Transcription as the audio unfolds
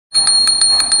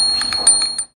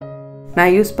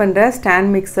நான் யூஸ் பண்ணுற stand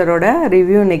மிக்சரோட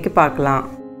review இன்னைக்கு பார்க்கலாம்.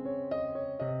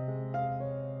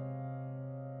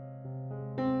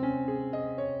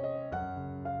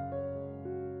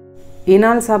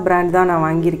 இனால்சா பிராண்ட் தான் நான்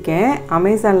வாங்கியிருக்கேன்.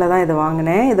 அமேசானில் தான் இதை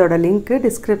வாங்கினேன். இதோட லிங்க்கு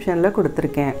டிஸ்கிரிப்ஷனில்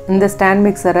கொடுத்துருக்கேன். இந்த ஸ்டாண்ட்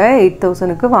மிக்சரை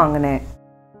 8000க்கு வாங்கினேன்.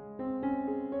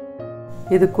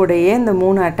 இது கூடயே இந்த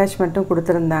 3 அட்டாச்மெண்ட்டும்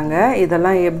கொடுத்துருந்தாங்க.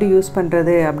 இதெல்லாம் எப்படி யூஸ்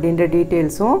பண்ணுறது அப்படின்ற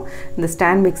டீட்டெயில்ஸும் இந்த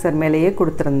ஸ்டாண்ட் மிக்சர் மேலேயே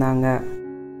கொடுத்துருந்தாங்க.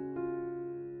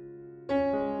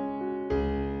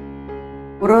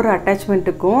 ஒரு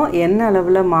அட்டாச்மெண்ட்டுக்கும் என்ன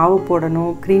அளவில் மாவு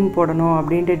போடணும், க்ரீம் போடணும்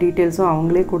அப்படின்ற டீட்டெயில்ஸும்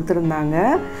அவங்களே கொடுத்துருந்தாங்க.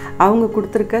 அவங்க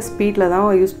கொடுத்துருக்க ஸ்பீடில் தான்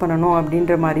யூஸ் பண்ணணும்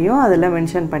அப்படின்ற மாதிரியும் அதில்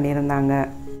மென்ஷன் பண்ணியிருந்தாங்க.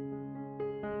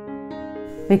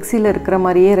 மிக்சியில் இருக்கிற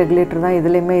மாதிரியே ரெகுலேட்டர் தான்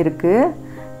இதுலேயுமே இருக்குது.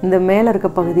 இந்த மேலே இருக்க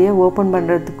பகுதியை ஓப்பன்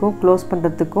பண்ணுறதுக்கும் க்ளோஸ்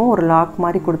பண்ணுறதுக்கும் ஒரு லாக்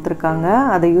மாதிரி கொடுத்துருக்காங்க.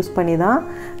 அதை யூஸ் பண்ணி தான்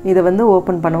இதை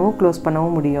ஓப்பன் பண்ணவும் க்ளோஸ்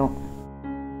பண்ணவும் முடியும்.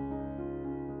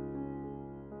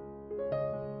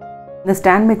 இந்த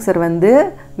ஸ்டாண்ட் மிக்சர்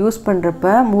யூஸ் பண்ணுறப்ப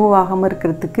மூவ் ஆகாமல்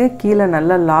இருக்கிறதுக்கு கீழே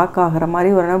நல்லா லாக் ஆகிற மாதிரி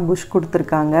ஒரு புஷ்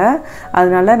கொடுத்துருக்காங்க.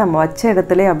 அதனால நம்ம வச்ச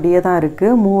இடத்துல அப்படியே தான்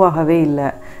இருக்குது, மூவ் ஆகவே இல்லை.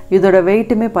 இதோட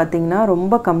வெயிட்டுமே பார்த்திங்கன்னா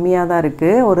ரொம்ப கம்மியாக தான்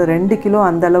இருக்குது. ஒரு 2 கிலோ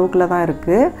அந்த அளவுக்குள்ள தான்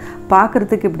இருக்குது.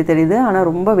 பார்க்குறதுக்கு இப்படி தெரியுது, ஆனால்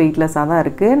ரொம்ப வெயிட்லெஸ்ஸாக தான்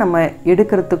இருக்குது. நம்ம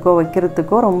எடுக்கிறதுக்கோ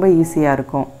வைக்கிறதுக்கோ ரொம்ப ஈஸியாக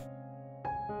இருக்கும்.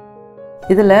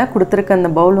 இதில் கொடுத்துருக்க அந்த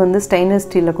பவுல் ஸ்டெயின்லெஸ்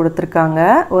ஸ்டீலில் கொடுத்துருக்காங்க.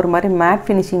 ஒரு மாதிரி மேட்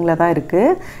ஃபினிஷிங்கில் தான்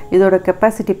இருக்குது. இதோட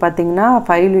கெப்பாசிட்டி பார்த்திங்கன்னா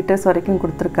 5 லிட்டர்ஸ் வரைக்கும்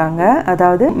கொடுத்துருக்காங்க.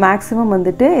 அதாவது மேக்ஸிமம்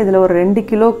இதில் ஒரு 2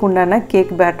 கிலோக்கு உண்டான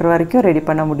கேக் பேட்டர் வரைக்கும் ரெடி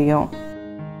பண்ண முடியும்.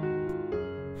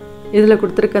 இதில்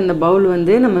கொடுத்துருக்க அந்த பவுல்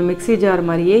நம்ம மிக்ஸி ஜார்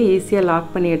மாதிரியே ஈஸியாக லாக்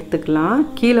பண்ணி எடுத்துக்கலாம்.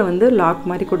 கீழே லாக்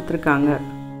மாதிரி கொடுத்துருக்காங்க.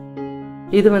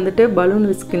 இது பலூன்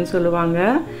விஸ்க்குன்னு சொல்லுவாங்க.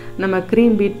 நம்ம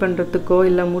க்ரீம் பீட் பண்ணுறதுக்கோ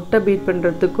இல்லை முட்டை பீட்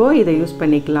பண்ணுறதுக்கோ இதை யூஸ்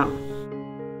பண்ணிக்கலாம்.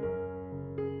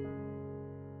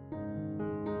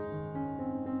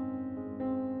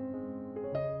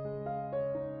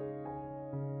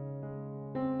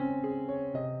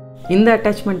 இந்த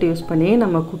அட்டாச்மெண்ட் யூஸ் பண்ணி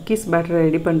நம்ம குக்கீஸ் பேட்டர்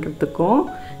ரெடி பண்ணுறதுக்கும்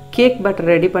கேக் பேட்டர்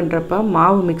ரெடி பண்ணுறப்ப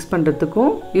மாவு மிக்ஸ்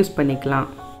பண்ணுறதுக்கும் யூஸ் பண்ணிக்கலாம்.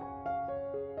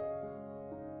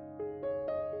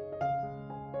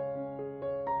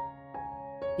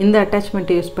 இந்த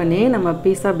அட்டாச்மெண்ட் யூஸ் பண்ணி நம்ம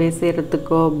பீஸா பேஸ்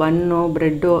செய்கிறதுக்கோ பன்னோ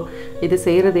ப்ரெட்டோ இது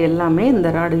செய்கிறது எல்லாமே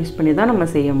இந்த ராட் யூஸ் பண்ணி தான் நம்ம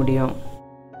செய்ய முடியும்.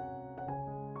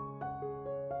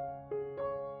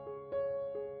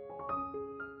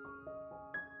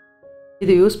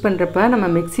 இது யூஸ் பண்ணுறப்ப நம்ம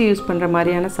மிக்ஸி யூஸ் பண்ணுற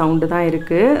மாதிரியான சவுண்டு தான்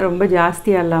இருக்குது. ரொம்ப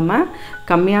ஜாஸ்தியாக இல்லாமல்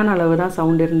கம்மியான அளவு தான்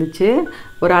சவுண்டு இருந்துச்சு.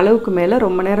 ஒரு அளவுக்கு மேலே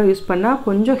ரொம்ப நேரம் யூஸ் பண்ணால்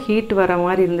கொஞ்சம் ஹீட் வர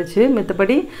மாதிரி இருந்துச்சு.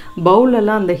 மற்றபடி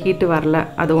பவுலெல்லாம் அந்த ஹீட்டு வரல.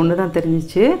 அது ஒன்று தான்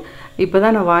தெரிஞ்சிச்சு. இப்போ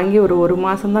தான் நான் வாங்கி ஒரு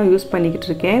மாதம் தான் யூஸ் பண்ணிக்கிட்டு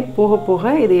இருக்கேன். போக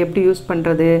போக இதை எப்படி யூஸ்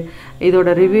பண்ணுறது, இதோட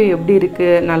ரிவ்யூ எப்படி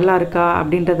இருக்குது, நல்லா இருக்கா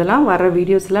அப்படின்றதெல்லாம் வர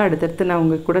வீடியோஸில் அடுத்தடுத்து நான்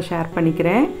உங்களுக்கு கூட ஷேர்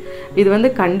பண்ணிக்கிறேன்.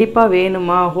 இது கண்டிப்பாக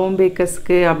வேணுமா ஹோம்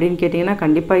பேக்கர்ஸ்க்கு அப்படின்னு கேட்டிங்கன்னா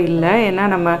கண்டிப்பாக இல்லை. ஏன்னா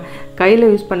நம்ம கையில்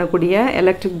யூஸ் பண்ணக்கூடிய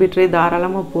எலக்ட்ரிக் பீட்டரே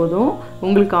தாராளமாக போதும்.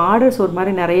 உங்களுக்கு ஆர்டர்ஸ் ஒரு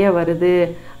மாதிரி நிறைய வருது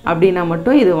அப்படின்னா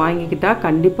மட்டும் இது வாங்கிக்கிட்டால்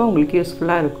கண்டிப்பாக உங்களுக்கு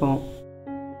யூஸ்ஃபுல்லாக இருக்கும்.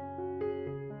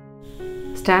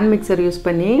 ஸ்டாண்ட் மிக்சர் யூஸ்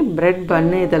பண்ணி பிரெட்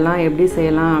பன்னு இதெல்லாம் எப்படி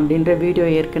செய்யலாம் அப்படின்ற வீடியோ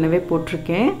ஏற்கனவே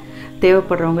போட்டிருக்கேன்.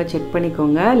 தேவைப்படுறவங்க செக்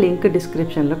பண்ணிக்கோங்க. லிங்க்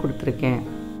டிஸ்கிரிப்ஷனில் கொடுத்துருக்கேன்.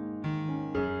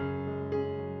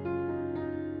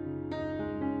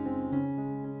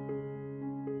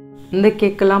 இந்த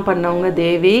கேக்கெல்லாம் பண்ணவங்க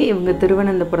தேவி, இவங்க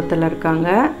திருவனந்தபுரத்தில் இருக்காங்க.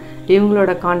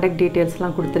 இவங்களோட காண்டாக்ட்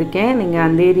டீட்டெயில்ஸ்லாம் கொடுத்துருக்கேன். நீங்கள்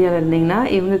அந்த ஏரியாவில் இருந்தீங்கன்னா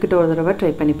இவங்கக்கிட்ட ஒரு தடவை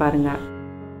ட்ரை பண்ணி பாருங்கள்.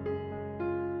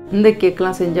 இந்த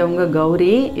கேக்கெலாம் செஞ்சவங்க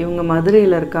கௌரி, இவங்க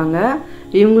மதுரையில் இருக்காங்க.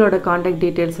 இவங்களோட காண்டாக்ட்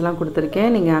டீட்டெயில்ஸ்லாம்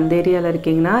கொடுத்துருக்கேன். நீங்கள் அந்த ஏரியாவில்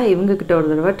இருக்கீங்கன்னா இவங்கக்கிட்ட ஒரு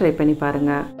தடவை ட்ரை பண்ணி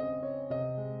பாருங்கள்.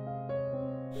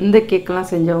 இந்த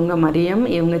கேக்கெலாம் செஞ்சவங்க மரியம்,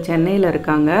 இவங்க சென்னையில்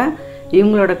இருக்காங்க.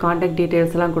 இவங்களோட காண்டாக்ட்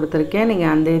டீட்டெயில்ஸ்லாம் கொடுத்துருக்கேன்.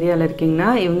 நீங்கள் அந்த ஏரியாவில்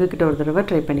இருக்கீங்கன்னா இவங்கக்கிட்ட ஒரு தடவை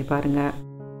ட்ரை பண்ணி பாருங்கள்.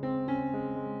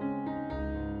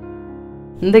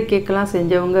 இந்த கேக்கெல்லாம்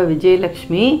செஞ்சவங்க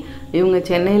விஜயலக்ஷ்மி, இவங்க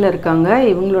சென்னையில் இருக்காங்க.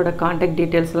 இவங்களோட காண்டாக்ட்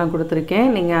டீட்டெயில்ஸ்லாம் கொடுத்துருக்கேன்.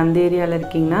 நீங்கள் அந்த ஏரியாவில்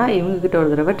இருக்கீங்கன்னா இவங்கக்கிட்ட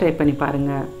ஒரு தடவை ட்ரை பண்ணி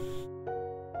பாருங்கள்.